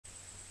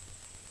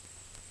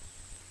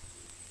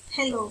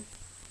Hello,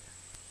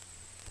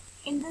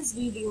 in this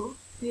video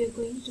we are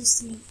going to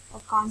see a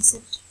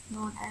concept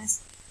known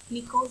as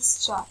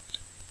Nichols Chart.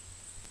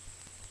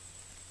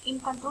 In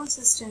control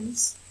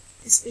systems,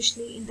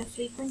 especially in the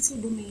frequency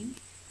domain,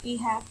 we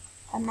have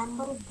a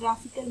number of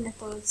graphical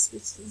methods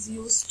which is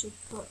used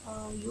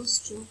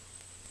to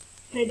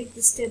predict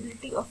the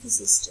stability of a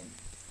system,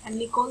 and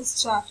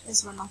Nichols Chart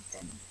is one of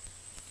them.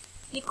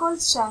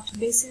 Nichols chart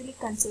basically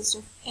consists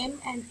of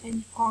M and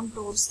N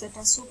contours that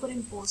are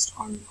superimposed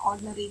on an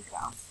ordinary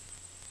graph.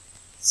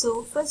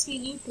 So first we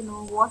need to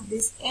know what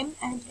these M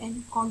and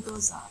N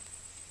contours are.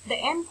 The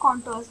M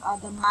contours are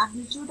the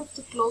magnitude of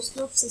the closed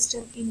loop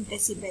system in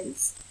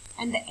decibels,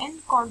 and the N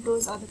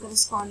contours are the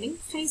corresponding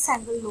phase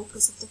angle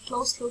locus of the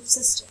closed loop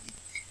system.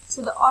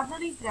 So the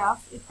ordinary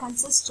graph, it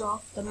consists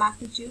of the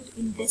magnitude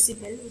in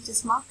decibel, which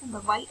is marked on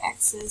the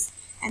y-axis,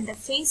 and the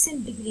phase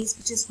in degrees,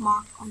 which is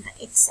marked on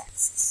the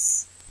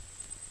x-axis.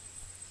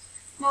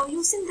 Now,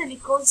 using the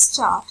Nichols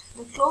chart,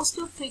 the closed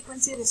loop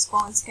frequency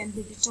response can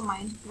be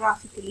determined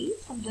graphically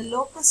from the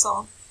locus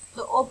of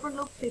the open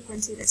loop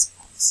frequency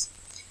response.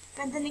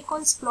 When the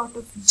Nichols plot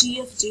of G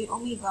of j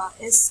omega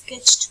is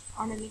sketched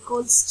on a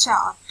Nichols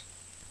chart,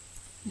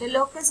 the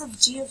locus of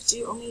G of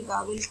j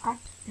omega will cut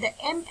the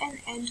M and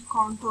N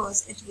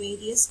contours at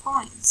various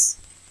points.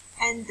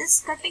 And this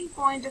cutting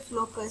point of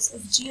locus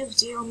of G of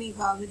j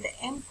omega with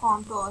the M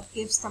contour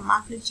gives the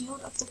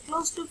magnitude of the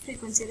closed loop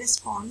frequency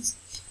response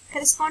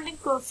corresponding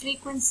to a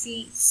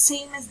frequency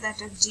same as that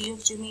of G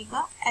of j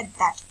omega at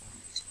that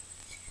point.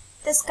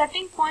 This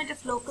cutting point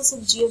of locus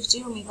of G of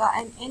j omega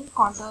and N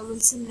contour will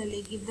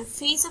similarly give the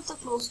phase of the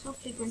closed loop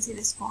frequency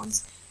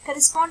response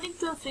corresponding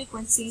to a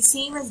frequency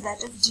same as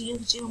that of G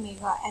of j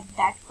omega at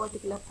that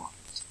particular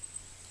point.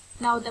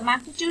 Now the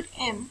magnitude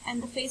M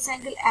and the phase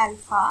angle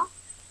alpha,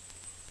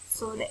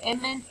 so the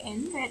M and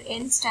N, where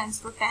N stands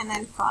for tan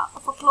alpha,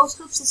 of a closed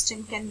loop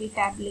system can be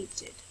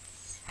tabulated.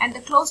 And the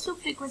closed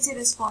loop frequency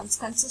response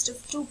consists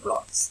of two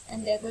plots,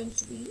 and they are going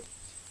to be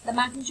the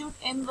magnitude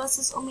M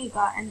versus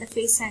omega and the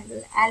phase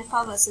angle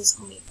alpha versus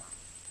omega.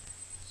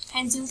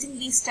 Hence, using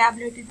these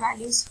tabulated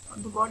values,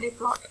 the body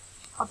plot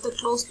of the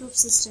closed loop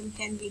system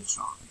can be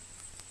drawn.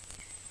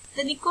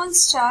 The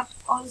Nichols chart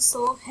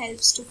also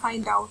helps to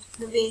find out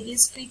the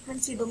various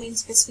frequency domain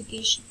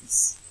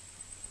specifications.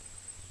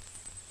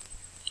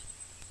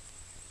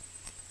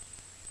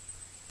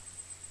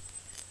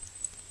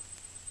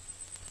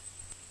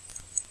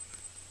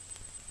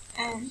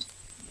 And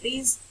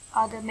these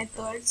are the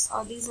methods,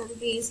 or these are the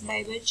ways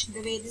by which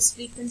the various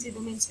frequency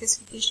domain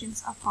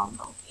specifications are found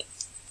out.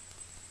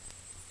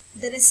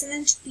 The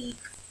resonant peak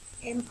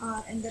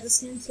MR and the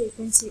resonant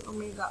frequency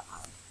omega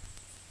R.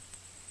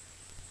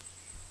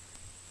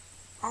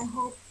 I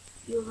hope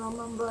you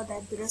remember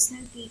that the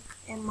resonant peak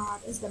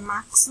MR is the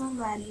maximum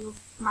value of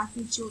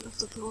magnitude of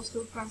the closed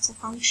loop transfer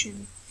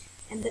function,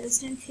 and the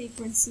resonant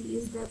frequency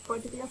is the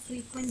particular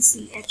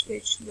frequency at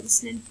which the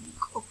resonant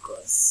peak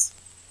occurs.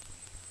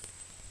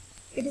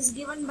 It is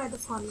given by the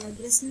formula.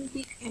 The resonant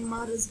peak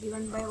MR is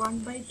given by 1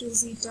 by 2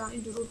 zeta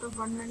into root of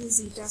 1 minus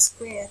zeta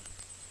square,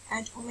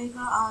 and omega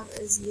R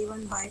is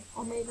given by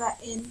omega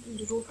N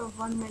into root of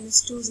 1 minus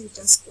 2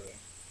 zeta square,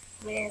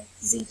 where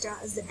zeta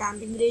is the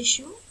damping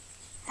ratio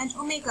and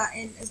omega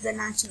N is the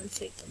natural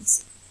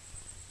frequency.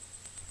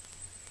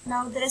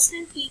 Now the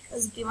resonant peak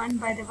is given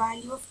by the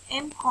value of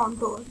M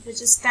contour,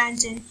 which is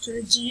tangent to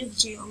the G of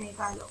j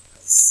omega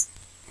locus.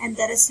 And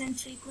the resonant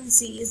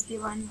frequency is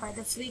given by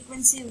the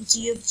frequency of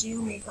G of j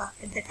omega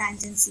at the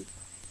tangency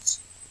point.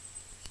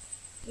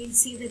 We'll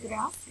see the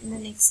graph in the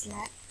next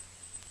slide.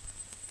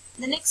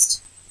 The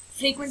next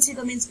frequency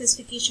domain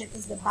specification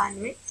is the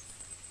bandwidth,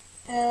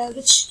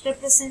 which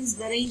represents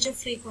the range of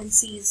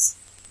frequencies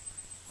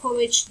for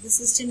which the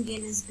system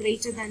gain is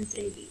greater than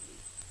 3 dB.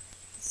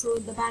 So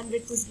the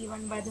bandwidth is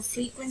given by the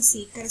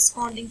frequency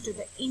corresponding to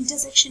the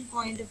intersection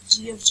point of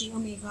G of j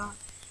omega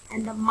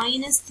and the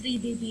minus 3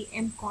 dB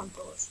M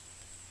contour.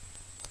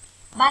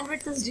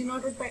 Bandwidth is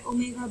denoted by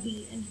omega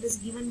B, and it is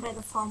given by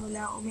the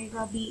formula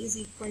omega B is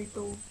equal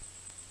to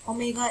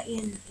omega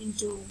N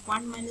into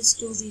 1 minus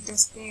 2 zeta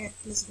square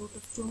plus root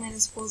of 2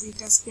 minus 4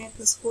 zeta square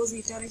plus 4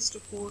 zeta raised to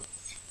 4,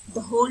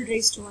 the whole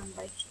raised to 1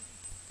 by 2.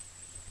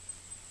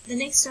 The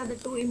next are the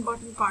two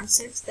important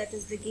concepts, that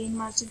is the gain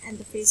margin and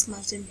the phase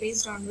margin,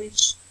 based on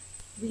which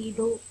we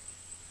do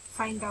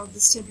find out the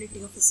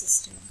stability of a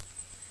system.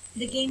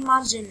 The gain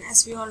margin,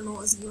 as we all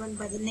know, is given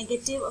by the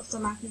negative of the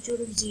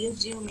magnitude of G of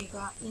j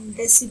omega in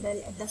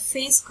decibel at the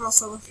phase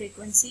crossover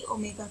frequency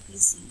omega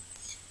Pc.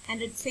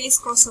 And at phase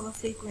crossover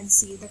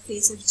frequency, the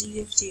phase of G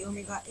of j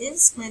omega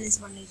is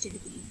minus 180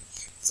 degree.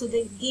 So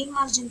the gain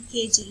margin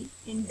Kg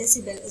in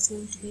decibel is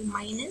going to be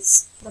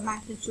minus the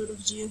magnitude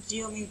of G of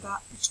j omega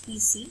at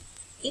Pc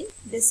in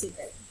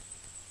decibel.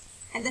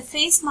 And the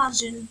phase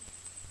margin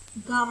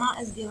gamma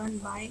is given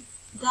by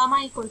gamma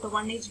equal to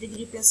 180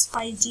 degree plus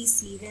phi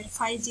gc, where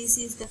phi gc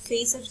is the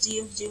phase of G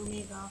of j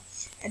omega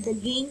at the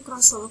gain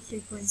crossover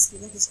frequency,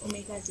 that is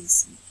omega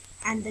gc.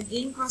 And the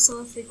gain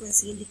crossover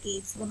frequency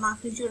indicates the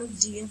magnitude of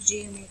G of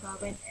j omega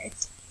when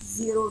at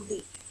 0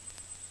 dB.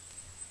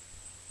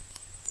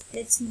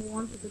 let's move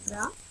on to the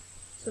graph.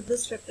 So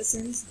this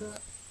represents the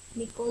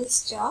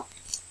Nichols chart,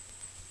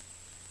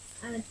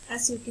 and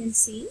as you can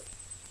see,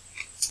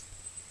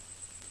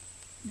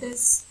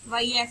 this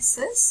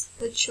y-axis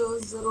which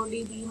shows 0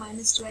 dB,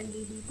 minus 12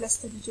 dB, plus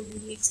 32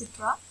 dB,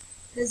 etc.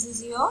 This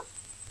is your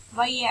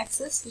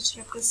y-axis which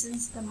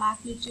represents the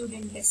magnitude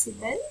in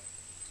decibel,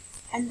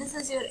 and this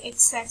is your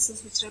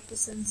x-axis which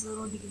represents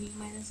 0 degree,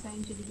 minus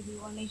 90 degree,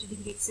 180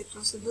 degree,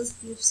 etc. So this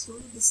gives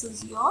you, this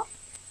is your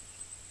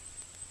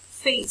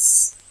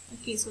phase.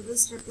 Okay, so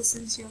this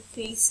represents your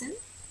phase in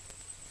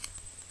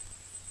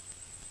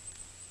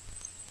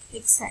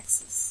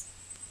x-axis.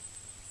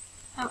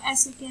 Now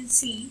as you can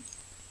see,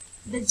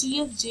 the G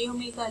of j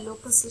omega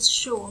locus is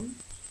shown,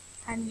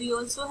 and we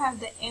also have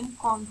the M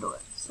contour.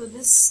 So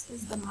this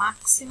is the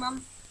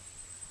maximum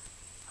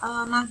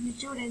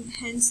magnitude, and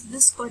hence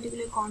this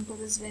particular contour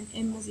is when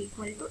M is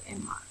equal to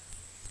MR.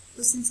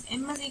 So since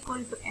M is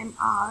equal to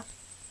MR,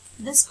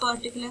 this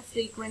particular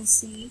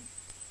frequency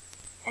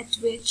at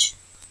which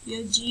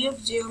your G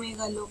of j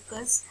omega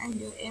locus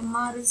and your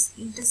MR is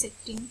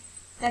intersecting,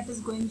 that is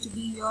going to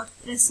be your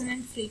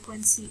resonant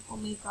frequency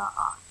omega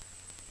R.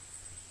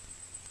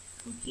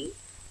 Okay,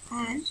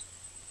 and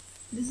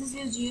this is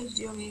your G of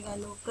j omega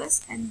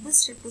locus, and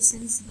this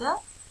represents the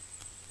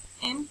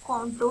M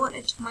contour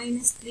at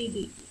minus 3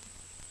 dB.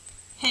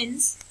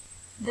 Hence,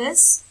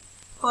 this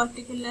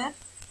particular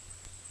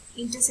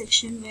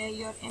intersection where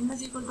your M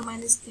is equal to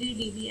minus 3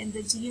 dB and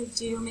the G of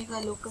j omega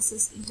locus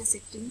is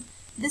intersecting,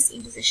 this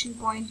intersection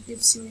point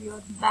gives you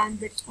your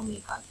bandwidth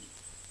omega B.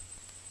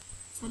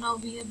 So now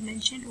we have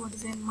mentioned what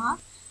is MR,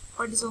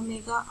 what is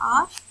omega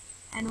R,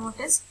 and what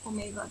is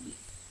omega B.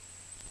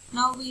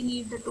 Now we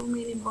need the two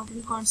main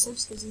important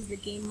concepts, which is the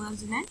gain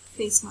margin and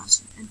phase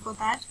margin, and for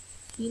that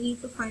we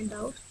need to find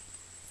out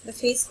the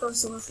phase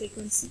crossover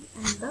frequency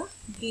and the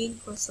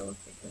gain crossover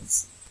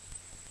frequency.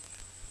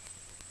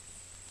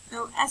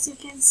 Now as you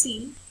can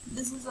see,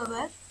 this is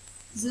our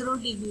 0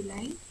 dB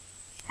line,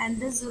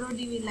 and this 0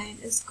 dB line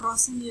is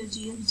crossing your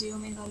G of j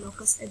omega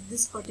locus at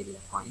this particular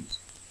point.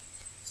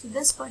 So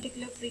this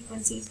particular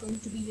frequency is going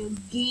to be your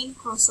gain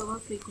crossover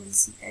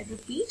frequency. I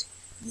repeat,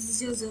 this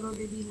is your 0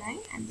 dB line,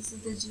 and this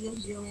is the G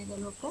of j omega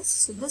locus.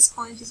 So this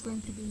point is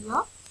going to be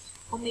your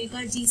omega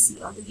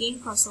GC, or the gain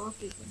crossover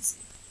frequency.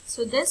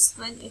 So this,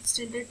 when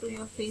extended to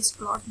your phase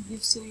plot,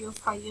 gives you your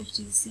phi of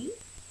GC,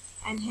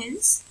 and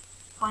hence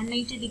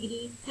 180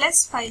 degree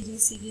plus phi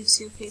GC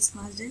gives you phase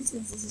margin.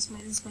 Since this is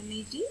minus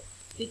 180,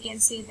 we can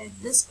say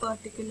that this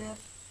particular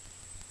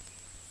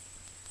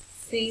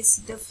phase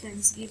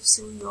difference gives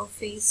you your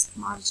phase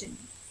margin.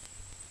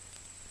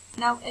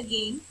 Now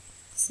again,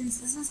 since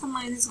this is a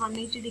minus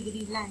 180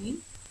 degree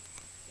line,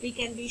 we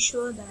can be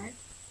sure that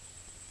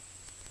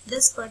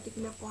this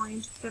particular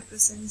point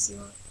represents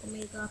your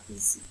omega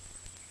PC,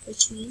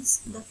 which means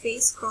the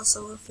phase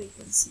crossover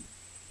frequency.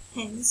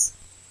 Hence,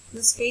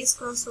 this phase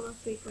crossover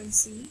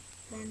frequency,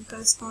 then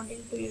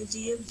corresponding to your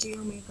G of j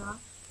omega,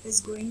 is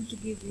going to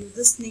give you,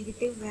 this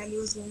negative value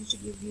is going to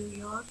give you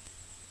your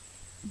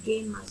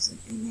gain margin,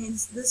 and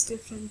hence this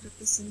difference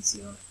represents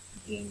your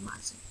gain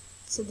margin.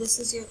 So this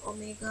is your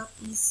omega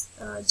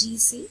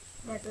GC,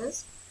 that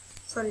is,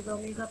 sorry, the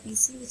omega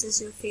PC, which is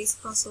your phase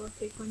crossover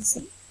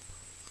frequency,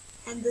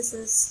 and this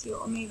is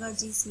your omega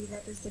GC,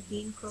 that is the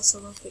gain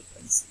crossover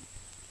frequency.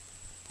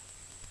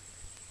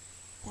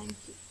 Thank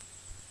you.